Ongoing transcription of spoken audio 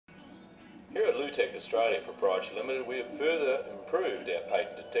Here at Lutech Australia Proprietary Limited, we have further improved our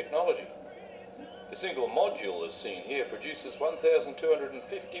patented technology. The single module, as seen here, produces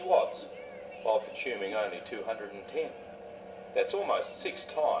 1,250 watts while consuming only 210. That's almost 6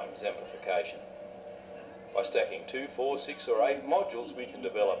 times amplification. By stacking 2, 4, 6 or 8 modules, we can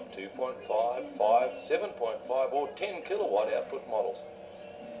develop 2.5, 5, 7.5 or 10 kilowatt output models.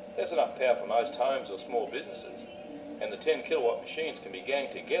 There's enough power for most homes or small businesses, and the 10 kilowatt machines can be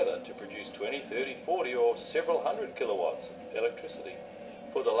ganged together to produce 20, 30, 40 or several hundred kilowatts of electricity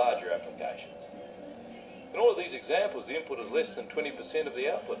for the larger applications. In all of these examples, the input is less than 20% of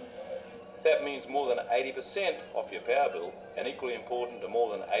the output. That means more than 80% off your power bill, and equally important, to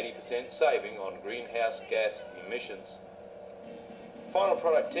more than 80% saving on greenhouse gas emissions. Final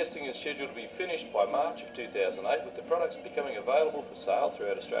product testing is scheduled to be finished by March of 2008, with the products becoming available for sale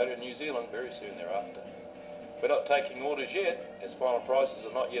throughout Australia and New Zealand very soon thereafter. We're not taking orders yet, as final prices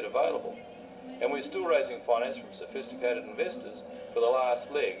are not yet available, and we're still raising finance from sophisticated investors for the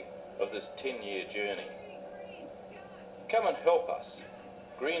last leg of this 10-year journey. Come and help us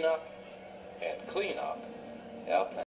green up and clean up our planet.